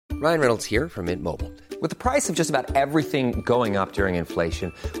Ryan Reynolds here from Mint Mobile. With the price of just about everything going up during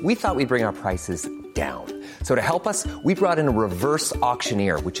inflation, we thought we'd bring our prices down. So to help us, we brought in a reverse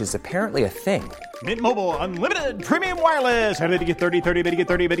auctioneer, which is apparently a thing. Mint Mobile Unlimited Premium Wireless. How to get 30, 30, bit to get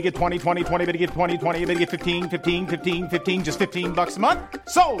 30, bit to get 20, 20, 20, bit to get 20, 20, bit to get 15, 15, 15, 15, just $15 a month?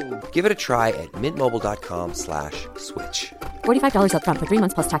 Sold! Give it a try at mintmobile.com/switch. $45 up front for 3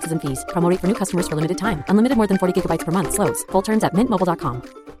 months plus taxes and fees. Promo rate for new customers for limited time. Unlimited more than 40 gigabytes per month. Slows full terms at mintmobile.com.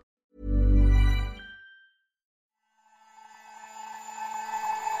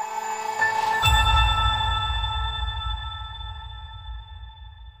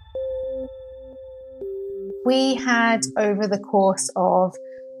 We had, over the course of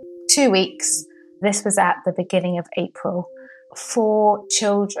 2 weeks, this was at the beginning of April, 4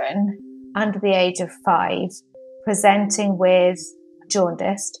 children under the age of 5 presenting with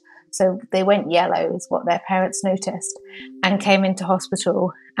jaundice. So they went yellow is what their parents noticed, and came into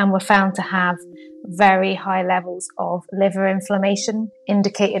hospital and were found to have very high levels of liver inflammation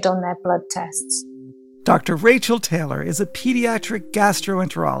indicated on their blood tests. Dr. Rachel Taylor is a pediatric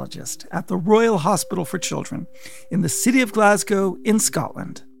gastroenterologist at the Royal Hospital for Children in the city of Glasgow in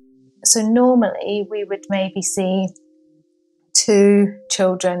Scotland. So normally we would maybe see 2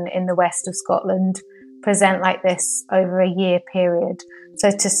 children in the west of Scotland present like this over a year period.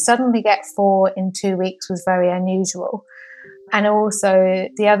 So to suddenly get 4 in 2 weeks was very unusual. And also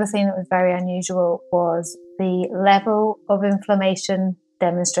the other thing that was very unusual was the level of inflammation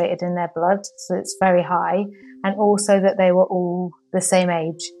demonstrated in their blood, so it's very high, and also that they were all the same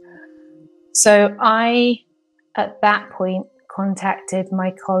age. So I, at that point, contacted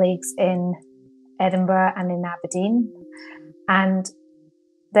my colleagues in Edinburgh and in Aberdeen, and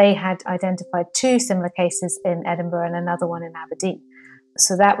they had identified 2 similar cases in Edinburgh and another one in Aberdeen.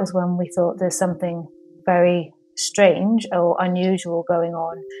 So that was when we thought there's something very strange or unusual going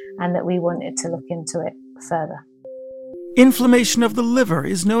on, and that we wanted to look into it further. Inflammation of the liver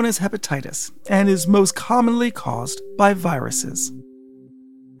is known as hepatitis and is most commonly caused by viruses.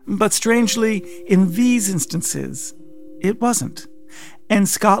 But strangely, in these instances, it wasn't. And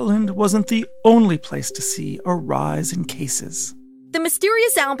Scotland wasn't the only place to see a rise in cases. The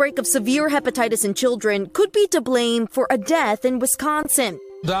mysterious outbreak of severe hepatitis in children could be to blame for a death in Wisconsin.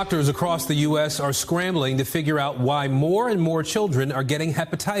 Doctors across the U.S. are scrambling to figure out why more and more children are getting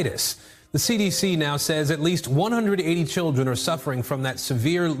hepatitis. The CDC now says at least 180 children are suffering from that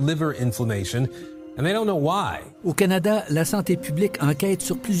severe liver inflammation, and they don't know why. Au Canada, la santé publique enquête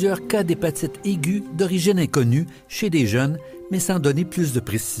sur plusieurs cas d'hépatite aiguë d'origine inconnue chez des jeunes, mais sans donner plus de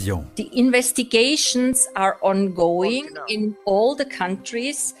précision. The investigations are ongoing in all the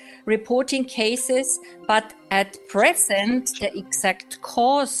countries, reporting cases, but at present, the exact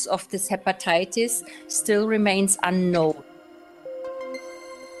cause of this hepatitis still remains unknown.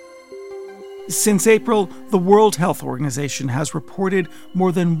 Since April, the World Health Organization has reported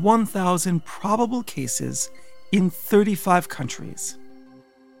more than 1,000 probable cases in 35 countries.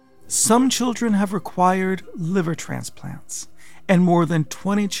 Some children have required liver transplants, and more than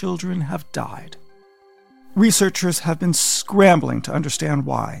 20 children have died. Researchers have been scrambling to understand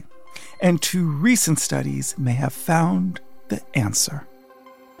why, and 2 recent studies may have found the answer.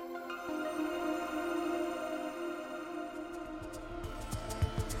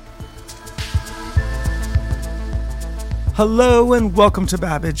 Hello and welcome to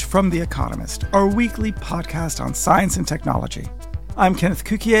Babbage from The Economist, our weekly podcast on science and technology. I'm Kenneth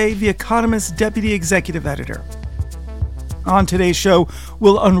Cukier, The Economist's Deputy Executive Editor. On today's show,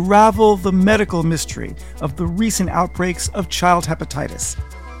 we'll unravel the medical mystery of the recent outbreaks of child hepatitis,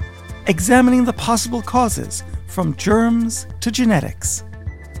 examining the possible causes from germs to genetics.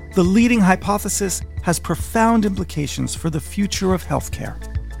 The leading hypothesis has profound implications for the future of healthcare.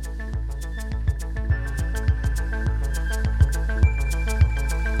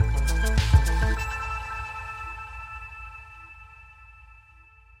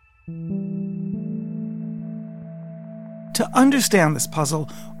 To understand this puzzle,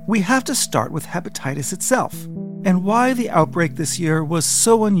 we have to start with hepatitis itself and why the outbreak this year was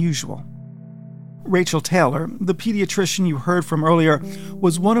so unusual. Rachel Taylor, the pediatrician you heard from earlier,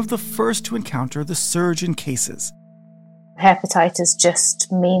 was one of the first to encounter the surge in cases. Hepatitis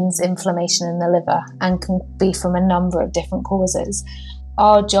just means inflammation in the liver and can be from a number of different causes.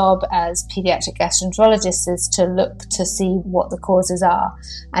 Our job as pediatric gastroenterologists is to look to see what the causes are.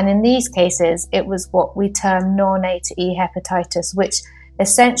 And in these cases, it was what we term non-A to E hepatitis, which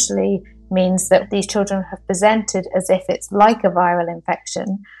essentially means that these children have presented as if it's like a viral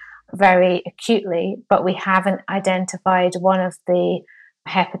infection very acutely, but we haven't identified one of the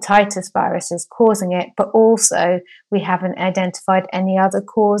hepatitis virus is causing it, but also we haven't identified any other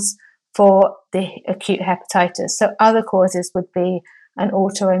cause for the acute hepatitis. So other causes would be an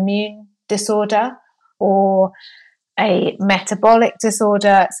autoimmune disorder or a metabolic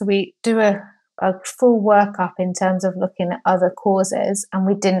disorder. So we do a full workup in terms of looking at other causes, and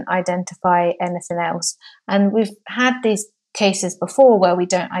we didn't identify anything else. And we've had these cases before where we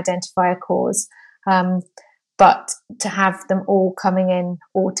don't identify a cause, but to have them all coming in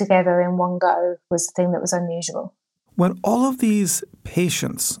all together in one go was the thing that was unusual. When all of these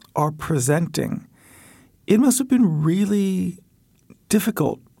patients are presenting, it must have been really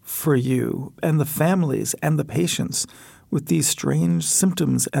difficult for you and the families and the patients with these strange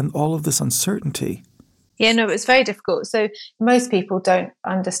symptoms and all of this uncertainty. Yeah, no, it was very difficult. So most people don't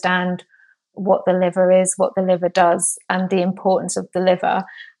understand what the liver is, what the liver does, and the importance of the liver.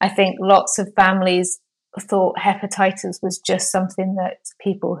 I think lots of families thought hepatitis was just something that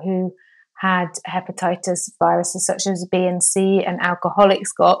people who had hepatitis viruses such as B and C and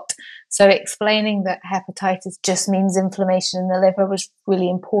alcoholics got. So explaining that hepatitis just means inflammation in the liver was really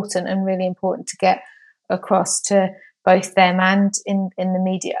important to get across to both them and in the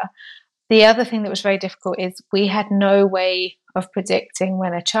media. The other thing that was very difficult is we had no way of predicting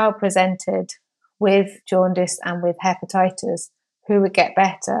when a child presented with jaundice and with hepatitis who would get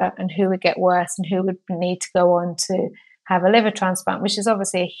better and who would get worse and who would need to go on to have a liver transplant, which is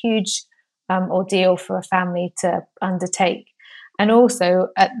obviously a huge ordeal for a family to undertake. And also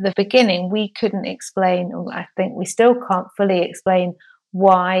at the beginning, we couldn't explain, or I think we still can't fully explain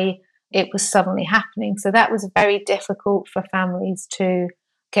why it was suddenly happening. So that was very difficult for families to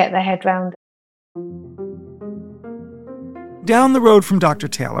get their head around. Down the road from Dr.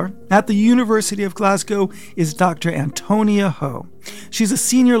 Taylor, at the University of Glasgow, is Dr. Antonia Ho. She's a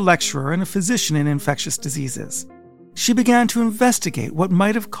senior lecturer and a physician in infectious diseases. She began to investigate what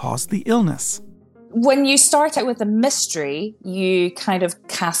might have caused the illness. When you start out with a mystery, you kind of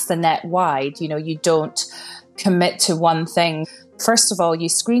cast the net wide. You don't commit to one thing. First of all, you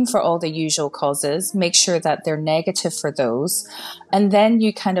screen for all the usual causes, make sure that they're negative for those. And then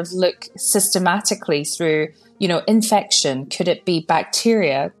you kind of look systematically through, infection. Could it be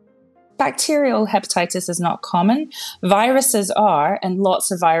bacteria? Bacterial hepatitis is not common. Viruses are, and lots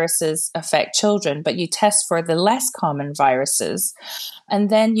of viruses affect children, but you test for the less common viruses.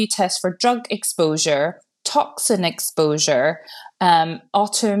 And then you test for drug exposure, toxin exposure,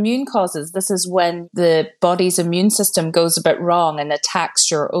 autoimmune causes. This is when the body's immune system goes a bit wrong and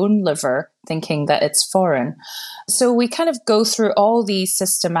attacks your own liver, thinking that it's foreign. So we kind of go through all these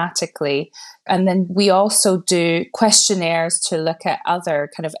systematically. And then we also do questionnaires to look at other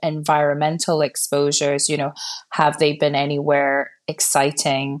kind of environmental exposures. Have they been anywhere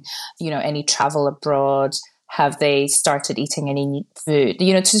exciting? Any travel abroad? Have they started eating any food?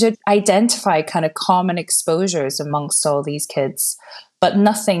 To identify kind of common exposures amongst all these kids, but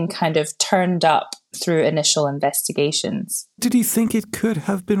nothing kind of turned up through initial investigations. Did you think it could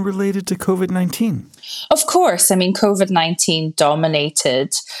have been related to COVID-19? Of course. COVID-19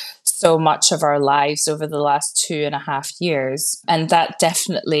 dominated so much of our lives over the last 2.5 years. And that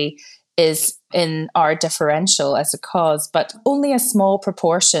definitely is in our differential as a cause, but only a small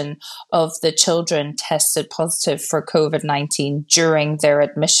proportion of the children tested positive for COVID-19 during their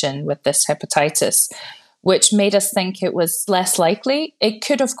admission with this hepatitis, which made us think it was less likely. It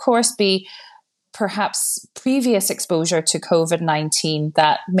could, of course, be perhaps previous exposure to COVID-19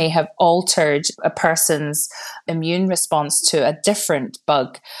 that may have altered a person's immune response to a different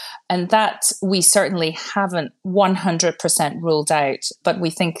bug. And that we certainly haven't 100% ruled out, but we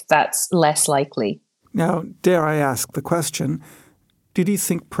think that's less likely. Now, dare I ask the question, did you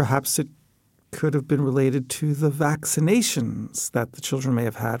think perhaps it could have been related to the vaccinations that the children may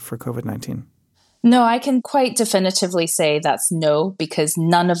have had for COVID-19? No, I can quite definitively say that's no, because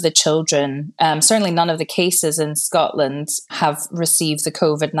none of the children, certainly none of the cases in Scotland have received the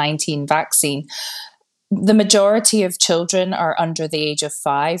COVID-19 vaccine. The majority of children are under the age of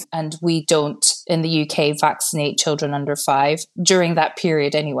 5, and we don't, in the UK, vaccinate children under 5 during that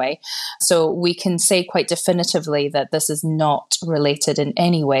period anyway. So we can say quite definitively that this is not related in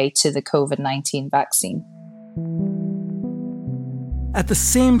any way to the COVID-19 vaccine. At the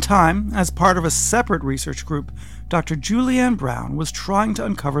same time, as part of a separate research group, Dr. Julianne Brown was trying to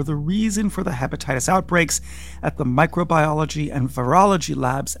uncover the reason for the hepatitis outbreaks at the microbiology and virology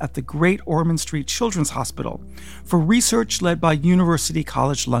labs at the Great Ormond Street Children's Hospital for research led by University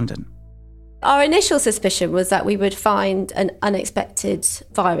College London. Our initial suspicion was that we would find an unexpected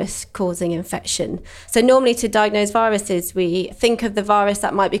virus causing infection. So normally to diagnose viruses, we think of the virus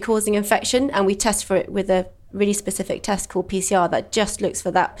that might be causing infection and we test for it with a really specific test called PCR that just looks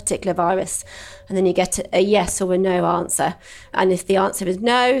for that particular virus. And then you get a yes or a no answer. And if the answer is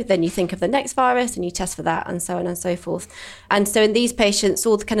no, then you think of the next virus and you test for that, and so on and so forth. And so in these patients,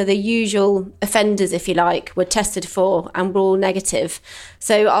 all the kind of the usual offenders, if you like, were tested for and were all negative.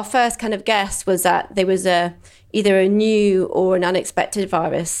 So our first kind of guess was that there was either a new or an unexpected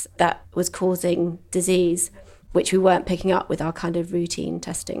virus that was causing disease, which we weren't picking up with our kind of routine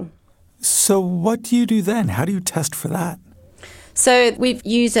testing. So what do you do then? How do you test for that? So we've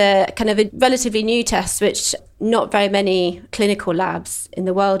used a kind of a relatively new test, which not very many clinical labs in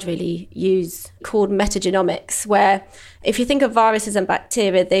the world really use, called metagenomics, where if you think of viruses and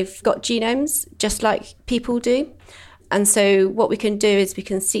bacteria, they've got genomes just like people do. And so what we can do is we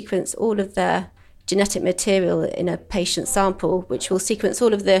can sequence all of the genetic material in a patient sample, which will sequence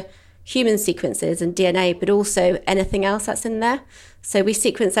all of the human sequences and DNA, but also anything else that's in there. So we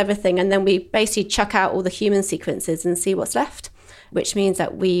sequence everything, and then we basically chuck out all the human sequences and see what's left, which means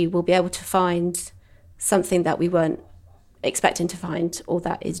that we will be able to find something that we weren't expecting to find or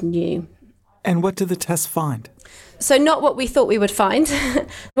that is new. And what did the test find? So not what we thought we would find.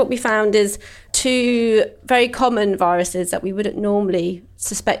 What we found is 2 very common viruses that we wouldn't normally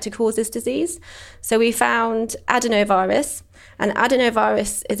suspect to cause this disease. So we found adenovirus, and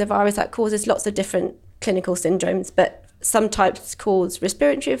adenovirus is a virus that causes lots of different clinical syndromes, but some types cause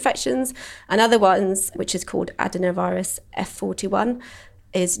respiratory infections, and other ones, which is called adenovirus F41,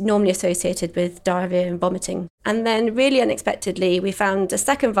 is normally associated with diarrhea and vomiting. And then really unexpectedly, we found a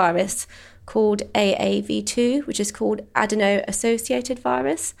second virus called AAV2, which is called adeno-associated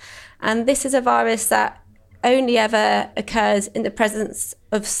virus. And this is a virus that only ever occurs in the presence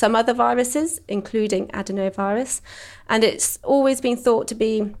of some other viruses, including adenovirus. And it's always been thought to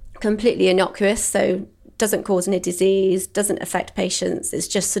be completely innocuous, so doesn't cause any disease, doesn't affect patients. It's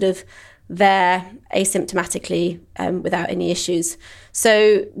just sort of there asymptomatically without any issues.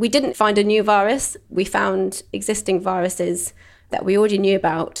 So we didn't find a new virus. We found existing viruses that we already knew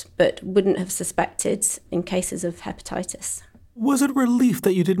about, but wouldn't have suspected in cases of hepatitis. Was it a relief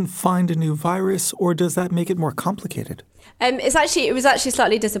that you didn't find a new virus, or does that make it more complicated? It was actually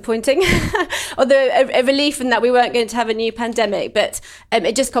slightly disappointing, although a relief in that we weren't going to have a new pandemic, but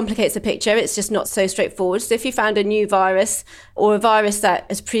it just complicates the picture. It's just not so straightforward. So if you found a new virus or a virus that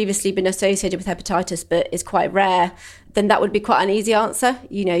has previously been associated with hepatitis but is quite rare, then that would be quite an easy answer.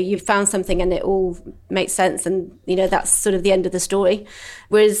 You know, you found something and it all makes sense, and, you know, that's sort of the end of the story.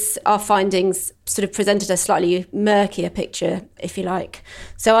 Whereas our findings sort of presented a slightly murkier picture, if you like.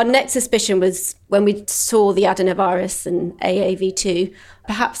 So our next suspicion was when we saw the adenovirus and AAV2,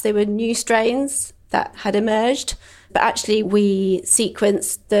 perhaps they were new strains that had emerged. But actually we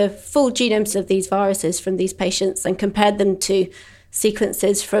sequenced the full genomes of these viruses from these patients and compared them to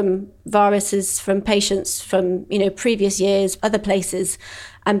sequences from viruses from patients from, you know, previous years, other places,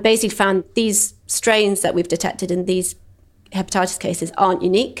 and basically found these strains that we've detected in these hepatitis cases aren't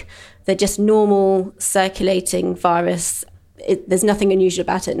unique. They're just normal circulating virus. There's nothing unusual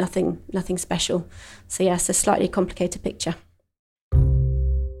about it, nothing special. So yes, a slightly complicated picture.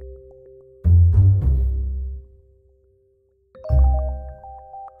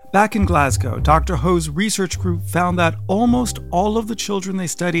 Back in Glasgow, Dr. Ho's research group found that almost all of the children they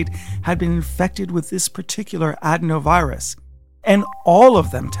studied had been infected with this particular adenovirus, and all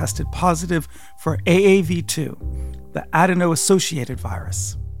of them tested positive for AAV2, the adeno-associated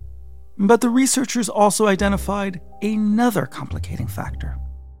virus. But the researchers also identified another complicating factor.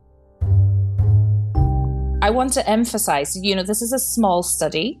 I want to emphasize, this is a small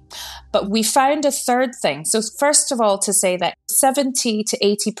study, but we found a third thing. So first of all, to say that 70 to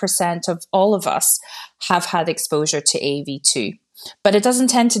 80% of all of us have had exposure to AAV2, but it doesn't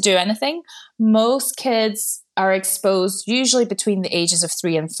tend to do anything. Most kids are exposed usually between the ages of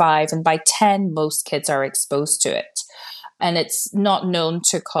 3 and 5, and by 10, most kids are exposed to it. And it's not known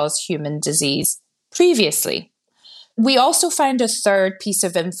to cause human disease previously. We also found a third piece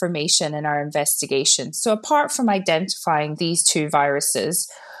of information in our investigation. So apart from identifying these 2 viruses,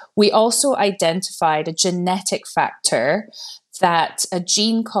 we also identified a genetic factor that a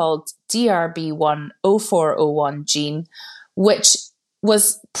gene called DRB1-0401 gene, which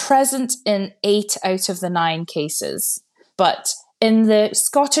was present in 8 out of the 9 cases. But in the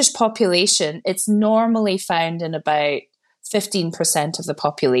Scottish population, it's normally found in about 15% of the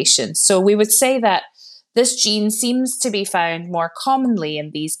population. So we would say that this gene seems to be found more commonly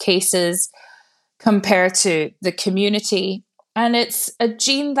in these cases compared to the community. And it's a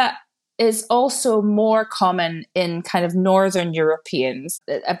gene that is also more common in kind of Northern Europeans.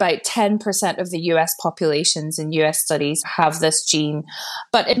 About 10% of the US populations in US studies have this gene,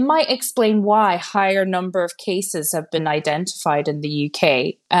 but it might explain why higher number of cases have been identified in the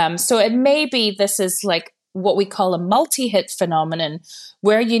UK. So it may be this is like what we call a multi-hit phenomenon,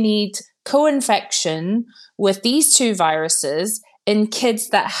 where you need co-infection with these two viruses in kids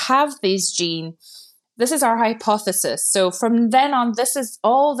that have these genes. This is our hypothesis. So from then on, this is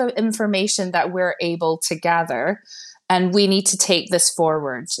all the information that we're able to gather, and we need to take this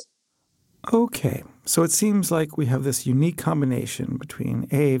forward. Okay, so it seems like we have this unique combination between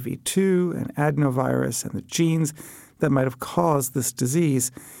AAV2 and adenovirus and the genes that might have caused this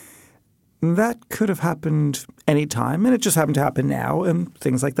disease. That could have happened anytime, and it just happened to happen now, and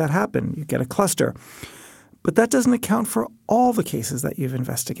things like that happen. You get a cluster. But that doesn't account for all the cases that you've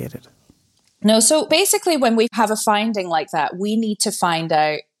investigated. No, so basically when we have a finding like that, we need to find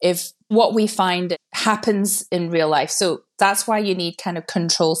out if what we find happens in real life. So that's why you need kind of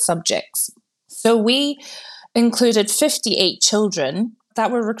control subjects. So we included 58 children that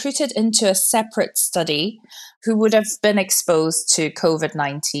were recruited into a separate study who would have been exposed to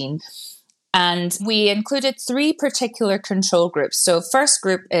COVID-19. And we included 3 particular control groups. So first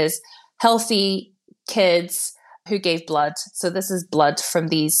group is healthy kids who gave blood. So this is blood from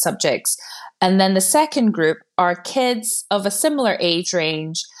these subjects. And then the second group are kids of a similar age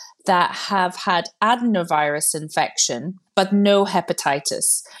range that have had adenovirus infection, but no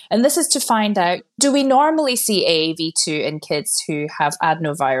hepatitis. And this is to find out, do we normally see AAV2 in kids who have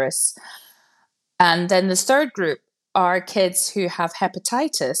adenovirus? And then the third group are kids who have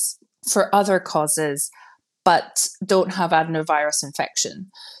hepatitis for other causes, but don't have adenovirus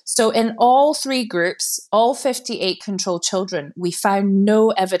infection. So in all 3 groups, all 58 control children, we found no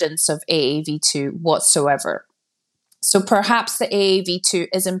evidence of AAV2 whatsoever. So perhaps the AAV2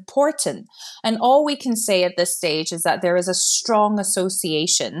 is important. And all we can say at this stage is that there is a strong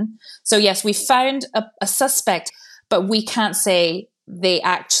association. So yes, we found a suspect, but we can't say they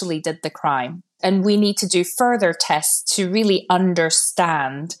actually did the crime. And we need to do further tests to really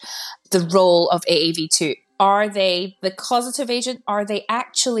understand the role of AAV2. Are they the causative agent? Are they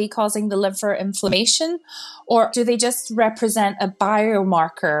actually causing the liver inflammation? Or do they just represent a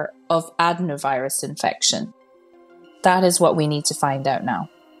biomarker of adenovirus infection? That is what we need to find out now.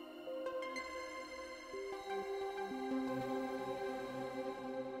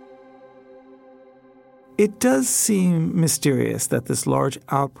 It does seem mysterious that this large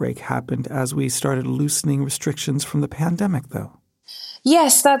outbreak happened as we started loosening restrictions from the pandemic, though.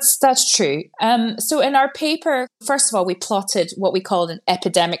 Yes, that's true. So in our paper, first of all, we plotted what we called an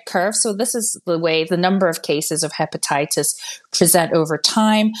epidemic curve. So this is the way the number of cases of hepatitis present over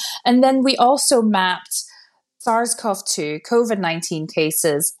time. And then we also mapped SARS-CoV-2, COVID-19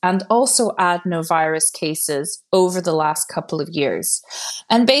 cases, and also adenovirus cases over the last couple of years.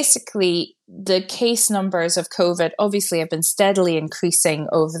 And basically, the case numbers of COVID obviously have been steadily increasing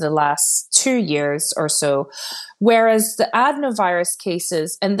over the last 2 years or so, whereas the adenovirus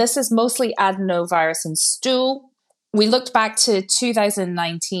cases, and this is mostly adenovirus in stool, we looked back to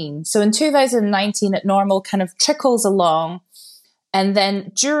 2019. So in 2019, it normal kind of trickles along. And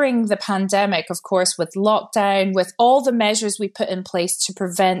then during the pandemic, of course, with lockdown, with all the measures we put in place to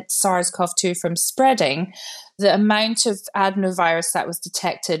prevent SARS-CoV-2 from spreading, the amount of adenovirus that was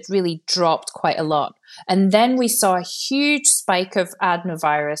detected really dropped quite a lot. And then we saw a huge spike of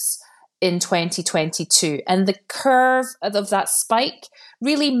adenovirus in 2022. And the curve of that spike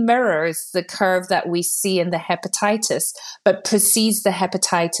really mirrors the curve that we see in the hepatitis, but precedes the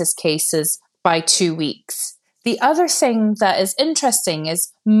hepatitis cases by 2 weeks. The other thing that is interesting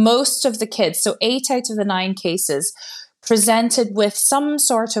is most of the kids, so 8 out of the 9 cases, presented with some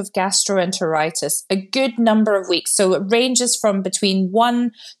sort of gastroenteritis a good number of weeks. So it ranges from between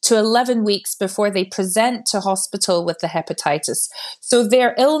 1 to 11 weeks before they present to hospital with the hepatitis. So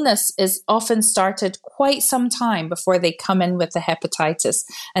their illness is often started quite some time before they come in with the hepatitis.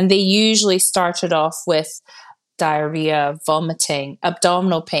 And they usually started off with diarrhea, vomiting,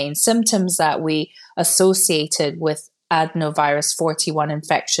 abdominal pain, symptoms that we associated with adenovirus 41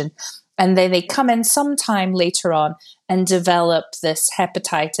 infection. And then they come in sometime later on and develop this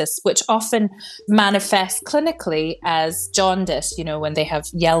hepatitis, which often manifests clinically as jaundice, when they have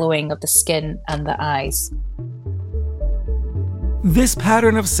yellowing of the skin and the eyes. This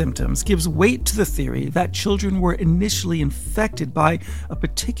pattern of symptoms gives weight to the theory that children were initially infected by a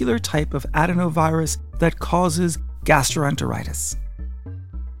particular type of adenovirus that causes gastroenteritis.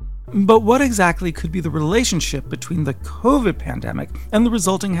 But what exactly could be the relationship between the COVID pandemic and the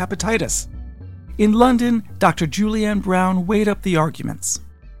resulting hepatitis? In London, Dr. Julianne Brown weighed up the arguments.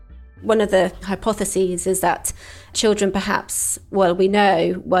 One of the hypotheses is that children perhaps, well, we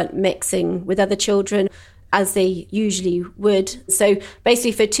know, weren't mixing with other children as they usually would. So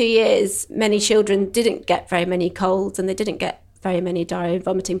basically for 2 years, many children didn't get very many colds and they didn't get very many diarrhea and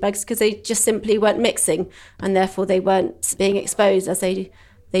vomiting bugs because they just simply weren't mixing, and therefore they weren't being exposed as they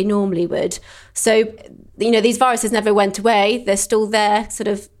normally would. So, these viruses never went away. They're still there, sort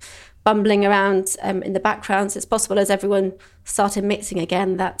of bumbling around in the background. So it's possible as everyone started mixing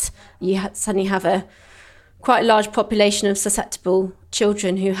again that you suddenly have a quite large population of susceptible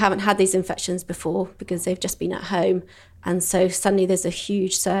children who haven't had these infections before because they've just been at home. And so suddenly there's a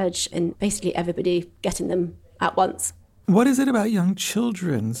huge surge in basically everybody getting them at once. What is it about young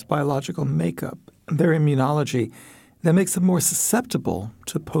children's biological makeup, their immunology, that makes them more susceptible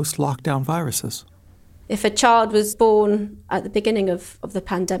to post-lockdown viruses? If a child was born at the beginning of the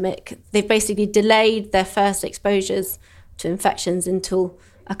pandemic, they've basically delayed their first exposures to infections until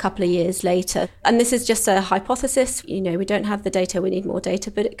a couple of years later. And this is just a hypothesis. We don't have the data, we need more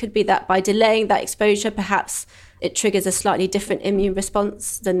data, but it could be that by delaying that exposure, perhaps it triggers a slightly different immune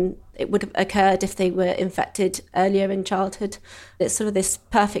response than it would have occurred if they were infected earlier in childhood. It's sort of this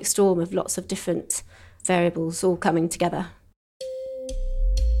perfect storm of lots of different variables all coming together.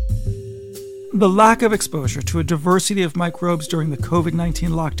 The lack of exposure to a diversity of microbes during the COVID-19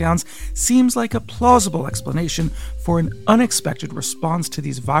 lockdowns seems like a plausible explanation for an unexpected response to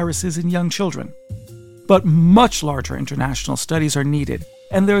these viruses in young children. But much larger international studies are needed,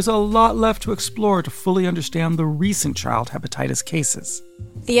 and there's a lot left to explore to fully understand the recent child hepatitis cases.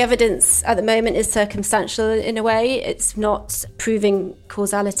 The evidence at the moment is circumstantial in a way. It's not proving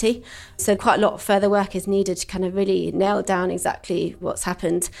causality. So quite a lot of further work is needed to kind of really nail down exactly what's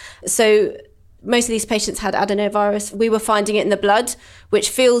happened. So most of these patients had adenovirus. We were finding it in the blood, which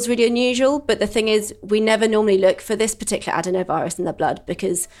feels really unusual. But the thing is, we never normally look for this particular adenovirus in the blood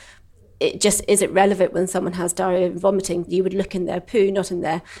because it just isn't relevant when someone has diarrhea and vomiting. You would look in their poo, not in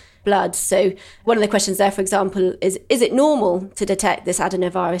their blood. So one of the questions there, for example, is it normal to detect this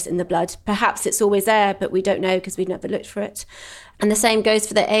adenovirus in the blood? Perhaps it's always there, but we don't know because we've never looked for it. And the same goes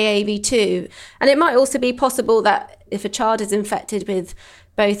for the AAV2. And it might also be possible that if a child is infected with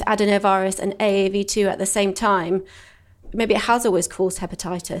both adenovirus and AAV2 at the same time, maybe it has always caused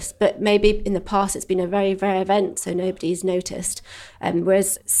hepatitis, but maybe in the past it's been a very rare event, so nobody's noticed.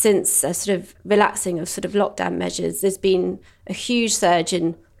 Whereas since a sort of relaxing of sort of lockdown measures, there's been a huge surge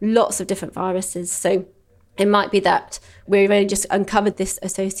in lots of different viruses. So it might be that we've only just uncovered this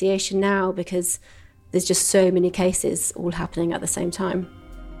association now because there's just so many cases all happening at the same time.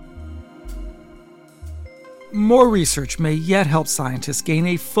 More research may yet help scientists gain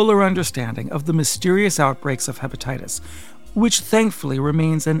a fuller understanding of the mysterious outbreaks of hepatitis, which thankfully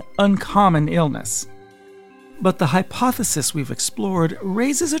remains an uncommon illness. But the hypothesis we've explored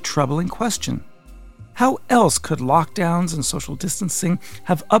raises a troubling question. How else could lockdowns and social distancing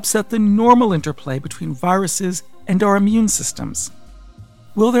have upset the normal interplay between viruses and our immune systems?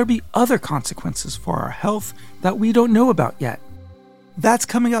 Will there be other consequences for our health that we don't know about yet? That's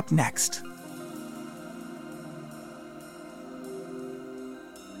coming up next.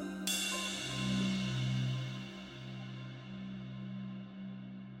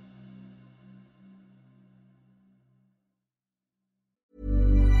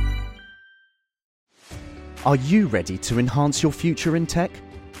 Are you ready to enhance your future in tech?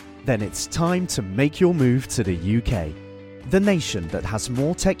 Then it's time to make your move to the UK, the nation that has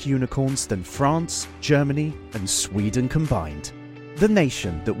more tech unicorns than France, Germany, and Sweden combined. The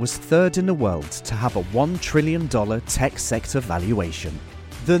nation that was third in the world to have a $1 trillion tech sector valuation.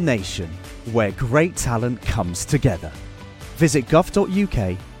 The nation where great talent comes together. Visit gov.uk/great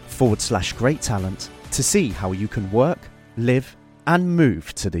talent to see how you can work, live, and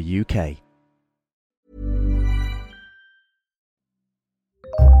move to the UK.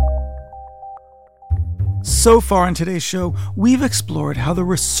 So far in today's show, we've explored how the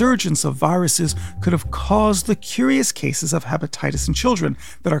resurgence of viruses could have caused the curious cases of hepatitis in children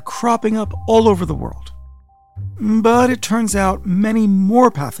that are cropping up all over the world. But it turns out many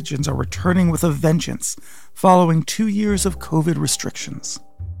more pathogens are returning with a vengeance, following 2 years of COVID restrictions.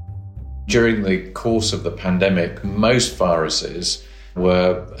 During the course of the pandemic, most viruses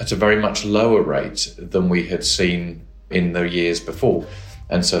were at a very much lower rate than we had seen in the years before.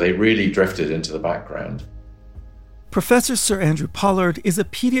 And so they really drifted into the background. Professor Sir Andrew Pollard is a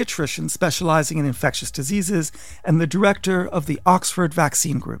pediatrician specializing in infectious diseases and the director of the Oxford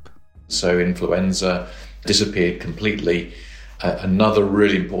Vaccine Group. So influenza disappeared completely. Another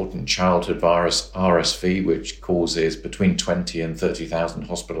really important childhood virus, RSV, which causes between 20 and 30,000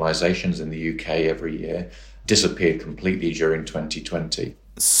 hospitalizations in the UK every year, disappeared completely during 2020.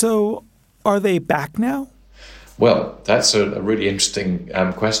 So are they back now? Well, that's a really interesting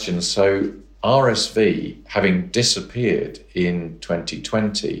question. So RSV, having disappeared in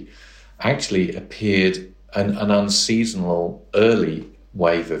 2020, actually appeared an unseasonal early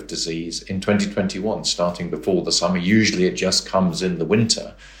wave of disease in 2021, starting before the summer. Usually it just comes in the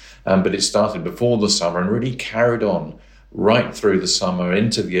winter, but it started before the summer and really carried on right through the summer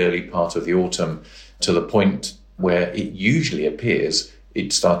into the early part of the autumn to the point where it usually appears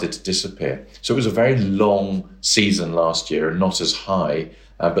it started to disappear. So it was a very long season last year and not as high,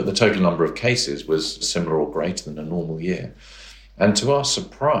 but the total number of cases was similar or greater than a normal year. And to our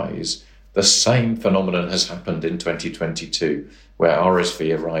surprise, the same phenomenon has happened in 2022, where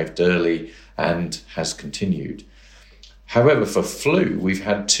RSV arrived early and has continued. However, for flu, we've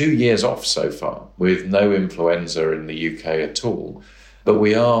had 2 years off so far, with no influenza in the UK at all. But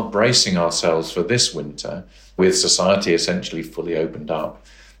we are bracing ourselves for this winter, with society essentially fully opened up,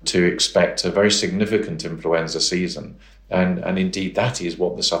 to expect a very significant influenza season. And indeed, that is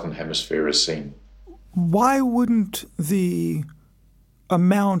what the Southern Hemisphere has seen. Why wouldn't the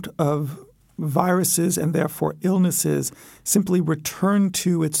amount of viruses and therefore illnesses simply return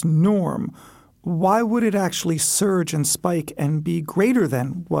to its norm? Why would it actually surge and spike and be greater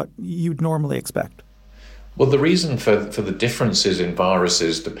than what you'd normally expect? Well, the reason for the differences in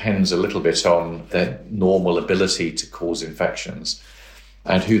viruses depends a little bit on their normal ability to cause infections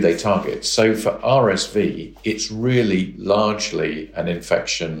and who they target. So for RSV, it's really largely an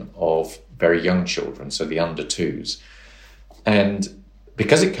infection of very young children, so the under twos. And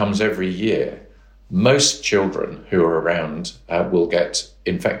because it comes every year, most children who are around will get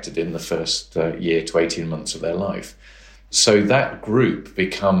infected in the first year to 18 months of their life. So that group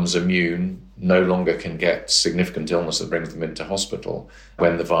becomes immune, no longer can get significant illness that brings them into hospital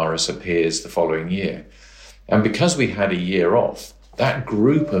when the virus appears the following year. And because we had a year off, that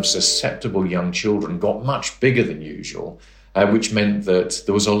group of susceptible young children got much bigger than usual, which meant that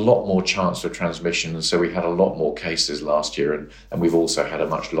there was a lot more chance for transmission. And so we had a lot more cases last year, and we've also had a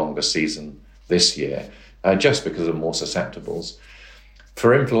much longer season this year, just because of more susceptibles.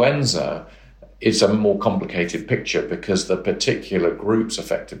 For influenza, it's a more complicated picture because the particular groups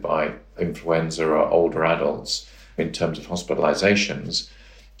affected by influenza are older adults in terms of hospitalizations.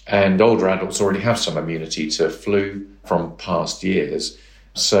 And older adults already have some immunity to flu from past years.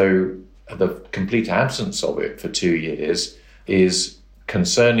 So the complete absence of it for 2 years is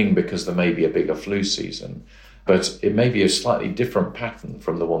concerning because there may be a bigger flu season. But it may be a slightly different pattern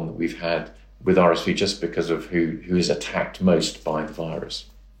from the one that we've had with RSV just because of who is attacked most by the virus.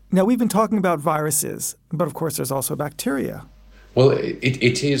 Now, we've been talking about viruses, but of course there's also bacteria. Well,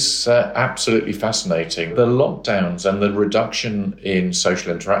 it is absolutely fascinating. The lockdowns and the reduction in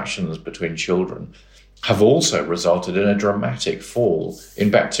social interactions between children have also resulted in a dramatic fall in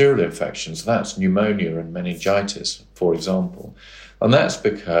bacterial infections. That's pneumonia and meningitis, for example. And that's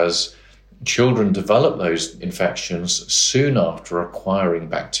because children develop those infections soon after acquiring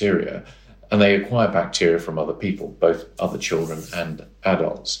bacteria, and they acquire bacteria from other people, both other children and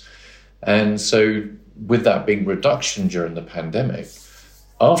adults. And so with that big reduction during the pandemic,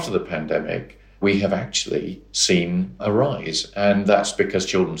 after the pandemic, we have actually seen a rise. And that's because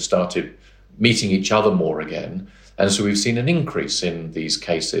children started meeting each other more again. And so we've seen an increase in these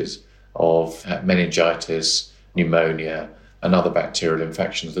cases of meningitis, pneumonia, and other bacterial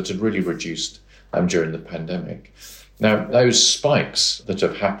infections that had really reduced during the pandemic. Now, those spikes that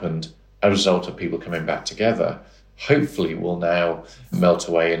have happened as a result of people coming back together hopefully will now melt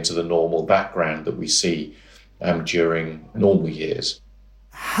away into the normal background that we see during normal years.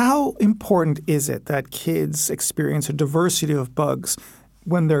 How important is it that kids experience a diversity of bugs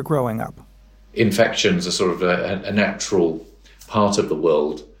when they're growing up? Infections are sort of a natural part of the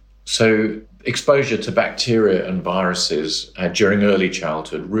world. So exposure to bacteria and viruses during early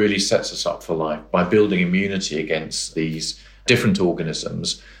childhood really sets us up for life by building immunity against these different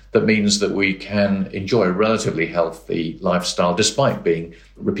organisms. That means that we can enjoy a relatively healthy lifestyle despite being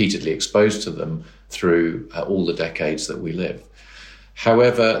repeatedly exposed to them through all the decades that we live.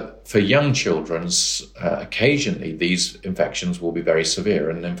 However, for young children, occasionally these infections will be very severe.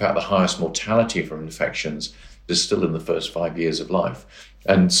 And in fact, the highest mortality from infections is still in the first 5 years of life.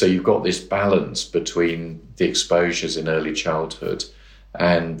 And so you've got this balance between the exposures in early childhood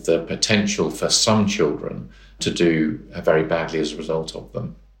and the potential for some children to do very badly as a result of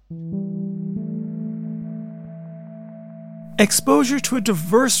them. Exposure to a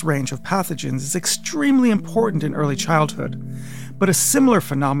diverse range of pathogens is extremely important in early childhood, but a similar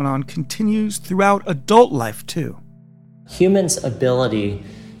phenomenon continues throughout adult life too. Humans' ability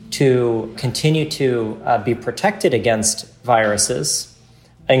to continue to be protected against viruses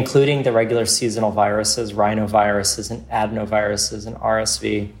including the regular seasonal viruses, rhinoviruses and adenoviruses and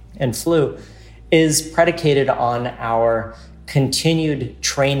RSV and flu, is predicated on our continued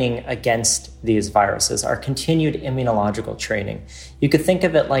training against these viruses, our continued immunological training. You could think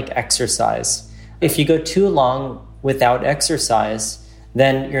of it like exercise. If you go too long without exercise,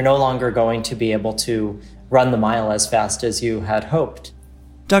 then you're no longer going to be able to run the mile as fast as you had hoped.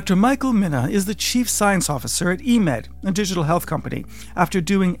 Dr. Michael Minna is the Chief Science Officer at eMed, a digital health company, after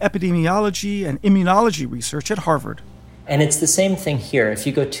doing epidemiology and immunology research at Harvard. And it's the same thing here. If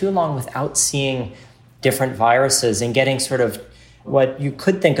you go too long without seeing different viruses and getting sort of what you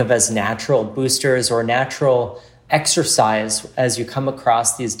could think of as natural boosters or natural exercise as you come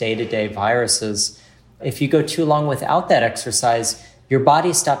across these day-to-day viruses, if you go too long without that exercise, your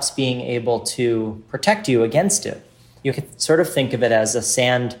body stops being able to protect you against it. You can sort of think of it as a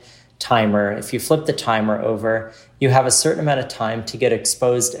sand timer. If you flip the timer over, you have a certain amount of time to get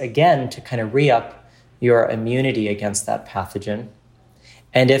exposed again to kind of re-up your immunity against that pathogen.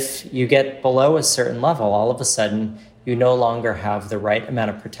 And if you get below a certain level, all of a sudden, you no longer have the right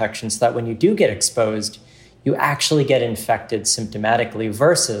amount of protection so that when you do get exposed, you actually get infected symptomatically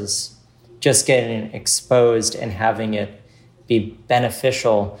versus just getting exposed and having it be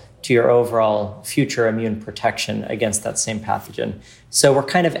beneficial to your overall future immune protection against that same pathogen. So we're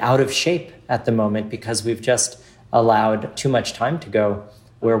kind of out of shape at the moment because we've just allowed too much time to go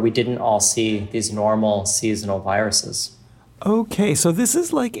where we didn't all see these normal seasonal viruses. Okay, so this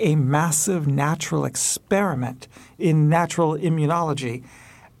is like a massive natural experiment in natural immunology.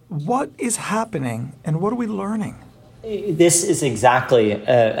 What is happening and what are we learning? This is exactly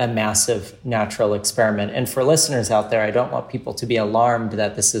a massive natural experiment. And for listeners out there, I don't want people to be alarmed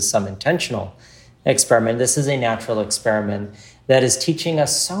that this is some intentional experiment. This is a natural experiment that is teaching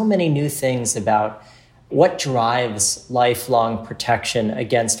us so many new things about what drives lifelong protection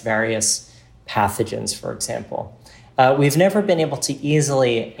against various pathogens, for example. We've never been able to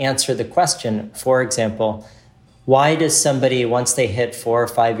easily answer the question, for example, why does somebody, once they hit 4 or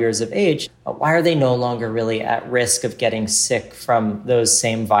 5 years of age, why are they no longer really at risk of getting sick from those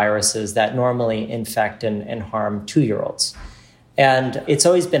same viruses that normally infect and harm 2-year-olds? And it's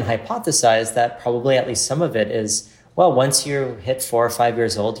always been hypothesized that probably at least some of it is, well, once you hit 4 or 5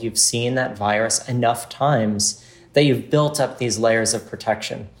 years old, you've seen that virus enough times that you've built up these layers of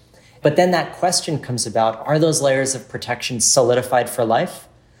protection. But then that question comes about, are those layers of protection solidified for life?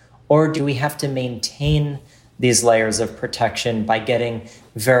 Or do we have to maintain these layers of protection by getting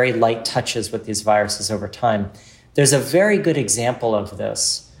very light touches with these viruses over time? There's a very good example of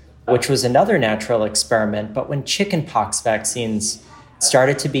this, which was another natural experiment, but when chickenpox vaccines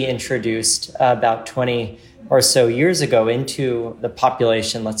started to be introduced about 20 or so years ago into the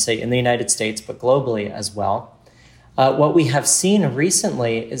population, let's say in the United States, but globally as well, what we have seen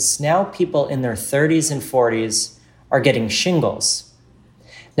recently is now people in their 30s and 40s are getting shingles.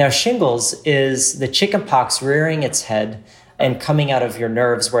 Now, shingles is the chickenpox rearing its head and coming out of your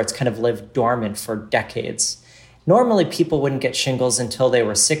nerves where it's kind of lived dormant for decades. Normally, people wouldn't get shingles until they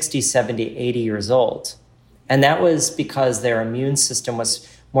were 60, 70, 80 years old. And that was because their immune system was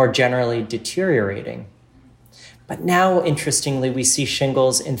more generally deteriorating. But now, interestingly, we see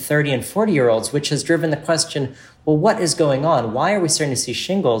shingles in 30 and 40-year-olds, which has driven the question, well, what is going on? Why are we starting to see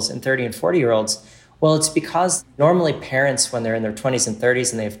shingles in 30 and 40-year-olds? Well, it's because normally parents, when they're in their 20s and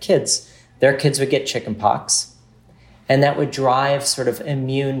 30s and they have kids, their kids would get chickenpox. And that would drive sort of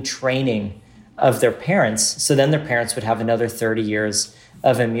immune training of their parents. So then their parents would have another 30 years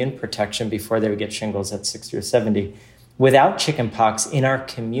of immune protection before they would get shingles at 60 or 70. Without chickenpox in our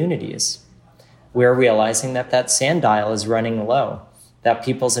communities, we're realizing that that sand dial is running low, that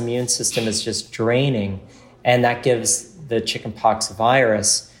people's immune system is just draining, and that gives the chickenpox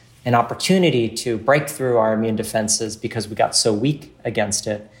virus an opportunity to break through our immune defenses because we got so weak against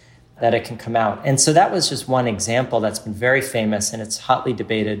it that it can come out. And so that was just one example that's been very famous, and it's hotly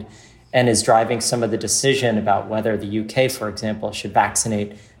debated and is driving some of the decision about whether the UK, for example, should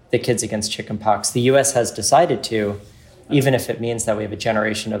vaccinate the kids against chickenpox. The US has decided to, even if it means that we have a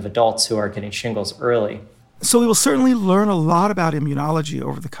generation of adults who are getting shingles early. So we will certainly learn a lot about immunology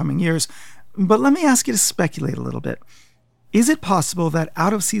over the coming years, but let me ask you to speculate a little bit. Is it possible that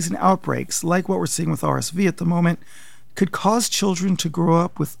out-of-season outbreaks, like what we're seeing with RSV at the moment, could cause children to grow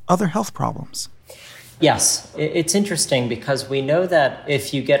up with other health problems? Yes, it's interesting because we know that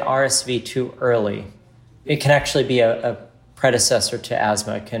if you get RSV too early, it can actually be a predecessor to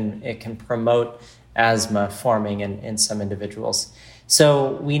asthma. It can promote asthma forming in some individuals.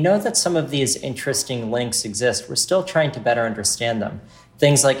 So we know that some of these interesting links exist. We're still trying to better understand them.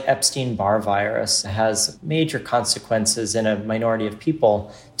 Things like Epstein-Barr virus has major consequences in a minority of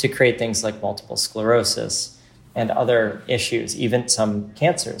people to create things like multiple sclerosis and other issues, even some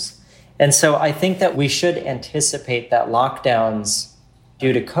cancers. And so I think that we should anticipate that lockdowns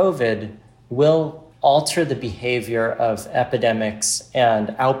due to COVID will alter the behavior of epidemics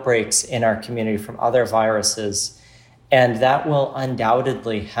and outbreaks in our community from other viruses. And that will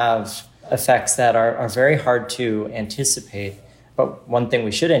undoubtedly have effects that are very hard to anticipate. But one thing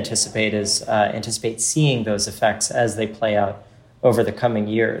we should anticipate is anticipate seeing those effects as they play out over the coming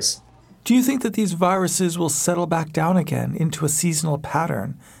years. Do you think that these viruses will settle back down again into a seasonal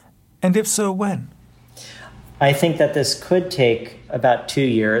pattern? And if so, when? I think that this could take about 2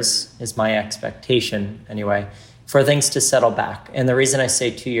 years, is my expectation anyway, for things to settle back. And the reason I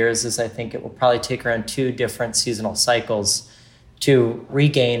say 2 years is I think it will probably take around 2 different seasonal cycles to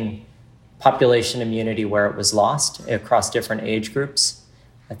regain population immunity where it was lost across different age groups.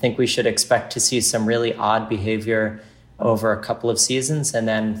 I think we should expect to see some really odd behavior over a couple of seasons, and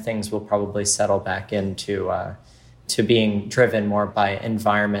then things will probably settle back into to being driven more by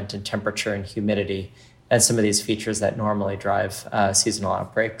environment and temperature and humidity and some of these features that normally drive seasonal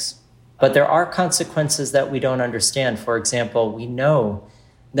outbreaks. But there are consequences that we don't understand. For example, we know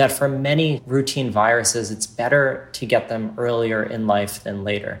that for many routine viruses, it's better to get them earlier in life than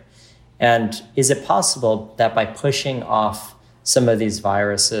later. And is it possible that by pushing off some of these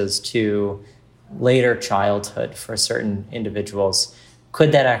viruses to later childhood for certain individuals,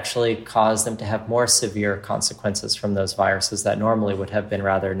 could that actually cause them to have more severe consequences from those viruses that normally would have been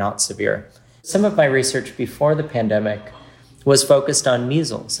rather not severe? Some of my research before the pandemic was focused on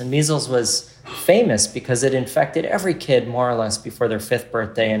measles. And measles was famous because it infected every kid more or less before their 5th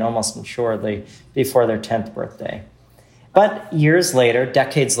birthday and almost assuredly before their 10th birthday. But years later,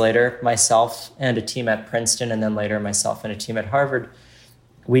 decades later, myself and a team at Princeton, and then later myself and a team at Harvard,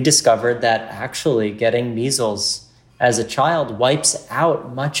 we discovered that actually getting measles as a child wipes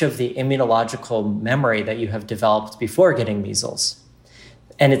out much of the immunological memory that you have developed before getting measles.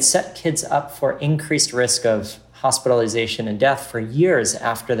 And it set kids up for increased risk of hospitalization and death for years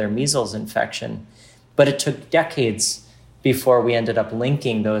after their measles infection. But it took decades before we ended up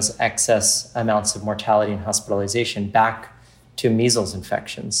linking those excess amounts of mortality and hospitalization back to measles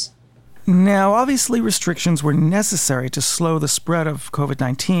infections. Now, obviously, restrictions were necessary to slow the spread of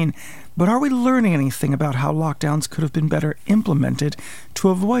COVID-19, but are we learning anything about how lockdowns could have been better implemented to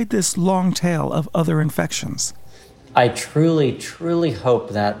avoid this long tail of other infections? I truly, truly hope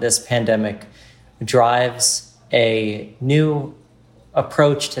that this pandemic drives a new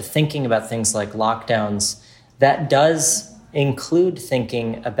approach to thinking about things like lockdowns that does include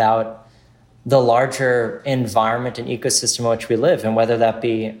thinking about the larger environment and ecosystem in which we live, and whether that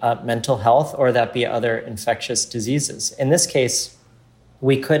be mental health or that be other infectious diseases. In this case,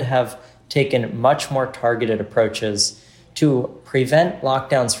 we could have taken much more targeted approaches to prevent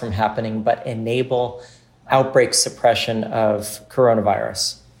lockdowns from happening, but enable outbreak suppression of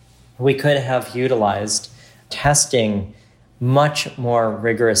coronavirus. We could have utilized testing much more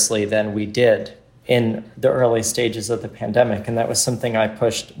rigorously than we did in the early stages of the pandemic. And that was something I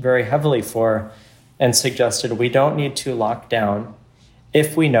pushed very heavily for and suggested we don't need to lock down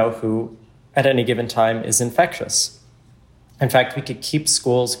if we know who at any given time is infectious. In fact, we could keep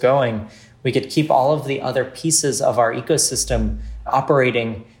schools going. We could keep all of the other pieces of our ecosystem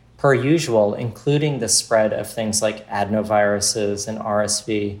operating per usual, including the spread of things like adenoviruses and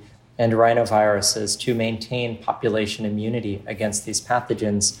RSV and rhinoviruses to maintain population immunity against these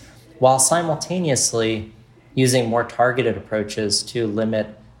pathogens, while simultaneously using more targeted approaches to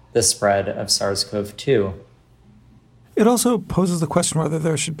limit the spread of SARS-CoV-2. It also poses the question whether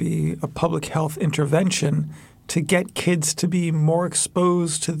there should be a public health intervention to get kids to be more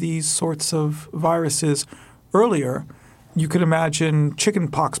exposed to these sorts of viruses earlier. You could imagine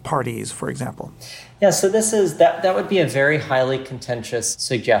chickenpox parties, for example. Yeah, so that would be a very highly contentious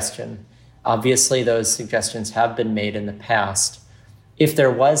suggestion. Obviously, those suggestions have been made in the past. If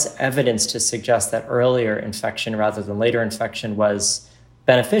there was evidence to suggest that earlier infection rather than later infection was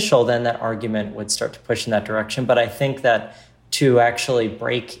beneficial, then that argument would start to push in that direction. But I think that to actually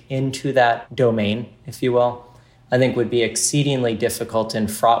break into that domain, if you will, I think would be exceedingly difficult and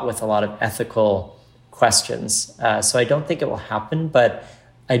fraught with a lot of ethical questions. So I don't think it will happen, but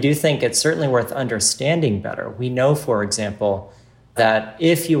I do think it's certainly worth understanding better. We know, for example, that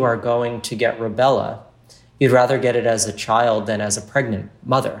if you are going to get rubella, you'd rather get it as a child than as a pregnant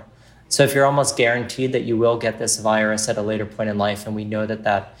mother. So if you're almost guaranteed that you will get this virus at a later point in life, and we know that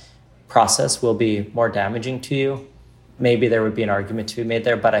that process will be more damaging to you, maybe there would be an argument to be made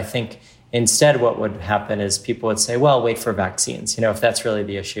there. But I think instead what would happen is people would say, well, wait for vaccines. If that's really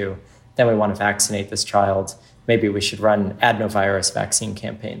the issue, then we want to vaccinate this child. Maybe we should run adenovirus vaccine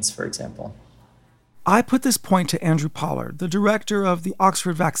campaigns, for example. I put this point to Andrew Pollard, the director of the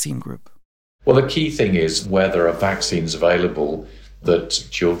Oxford Vaccine Group. Well, the key thing is where there are vaccines available, that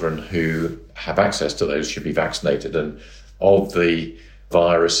children who have access to those should be vaccinated. And of the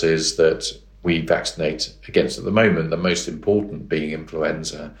viruses that we vaccinate against at the moment, the most important being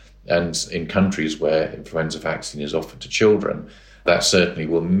influenza. And in countries where influenza vaccine is offered to children, that certainly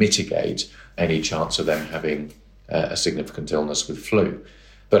will mitigate any chance of them having a significant illness with flu.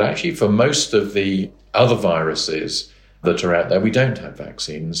 But actually, for most of the other viruses that are out there, we don't have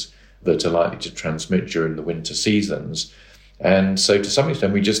vaccines that are likely to transmit during the winter seasons. And so to some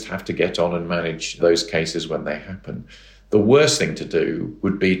extent, we just have to get on and manage those cases when they happen. The worst thing to do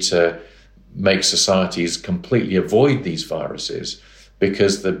would be to make societies completely avoid these viruses,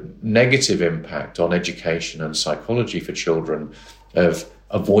 because the negative impact on education and psychology for children of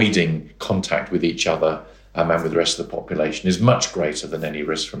avoiding contact with each other and with the rest of the population is much greater than any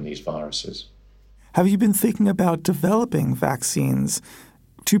risk from these viruses. Have you been thinking about developing vaccines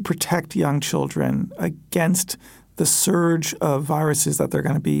to protect young children against the surge of viruses that they're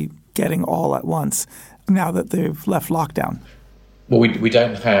going to be getting all at once now that they've left lockdown? Well, we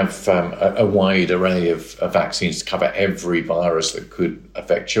don't have a wide array of vaccines to cover every virus that could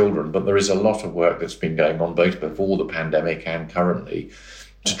affect children, but there is a lot of work that's been going on both before the pandemic and currently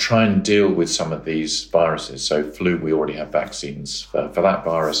to try and deal with some of these viruses. So flu, we already have vaccines for that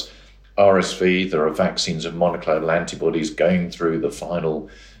virus. RSV, there are vaccines of monoclonal antibodies going through the final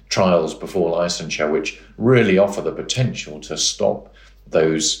trials before licensure, which really offer the potential to stop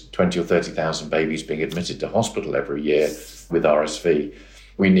those 20 or 30,000 babies being admitted to hospital every year with RSV.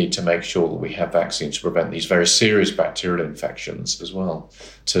 We need to make sure that we have vaccines to prevent these very serious bacterial infections as well,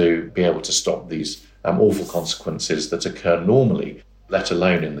 to be able to stop these awful consequences that occur normally, let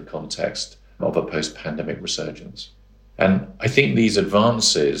alone in the context of a post-pandemic resurgence. And I think these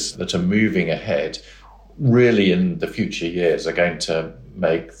advances that are moving ahead really in the future years are going to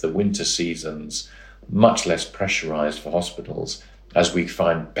make the winter seasons much less pressurized for hospitals as we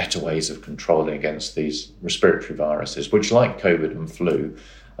find better ways of controlling against these respiratory viruses, which, like COVID and flu,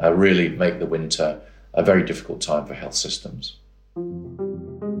 really make the winter a very difficult time for health systems.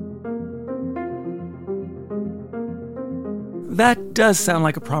 That does sound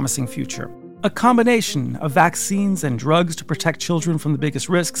like a promising future. A combination of vaccines and drugs to protect children from the biggest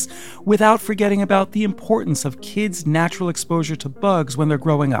risks without forgetting about the importance of kids' natural exposure to bugs when they're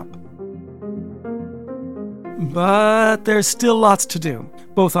growing up. But there's still lots to do,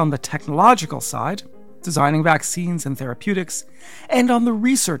 both on the technological side, designing vaccines and therapeutics, and on the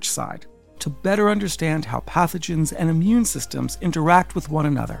research side, to better understand how pathogens and immune systems interact with one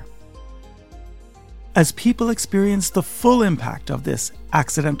another. As people experience the full impact of this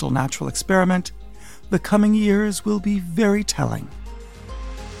accidental natural experiment, the coming years will be very telling.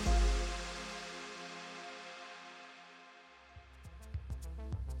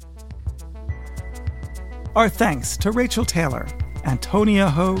 Our thanks to Rachel Taylor, Antonia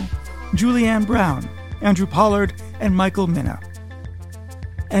Ho, Julianne Brown, Andrew Pollard, and Michael Minna.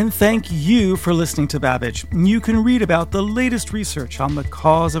 And thank you for listening to Babbage. You can read about the latest research on the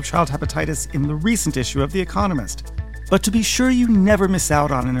cause of child hepatitis in the recent issue of The Economist. But to be sure you never miss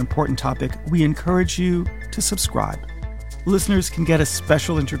out on an important topic, we encourage you to subscribe. Listeners can get a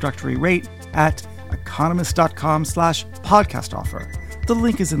special introductory rate at economist.com/podcast offer. The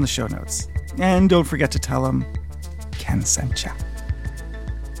link is in the show notes. And don't forget to tell them Ken sent ya.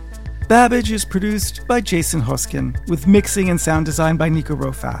 Babbage is produced by Jason Hoskin, with mixing and sound design by Nico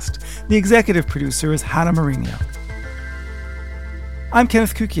Rofast. The executive producer is Hannah Mourinho. I'm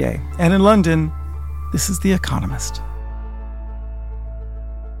Kenneth Cukier, and in London, this is The Economist.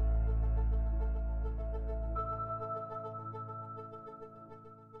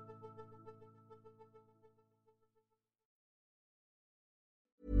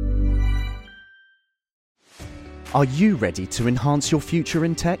 Are you ready to enhance your future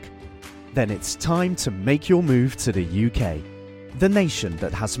in tech? Then it's time to make your move to the UK, the nation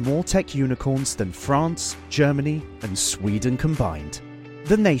that has more tech unicorns than France, Germany, and Sweden combined.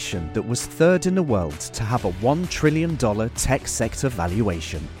 The nation that was third in the world to have a $1 trillion tech sector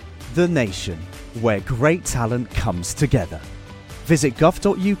valuation. The nation where great talent comes together. Visit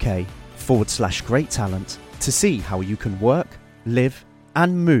gov.uk/great talent to see how you can work, live,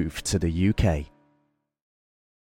 and move to the UK.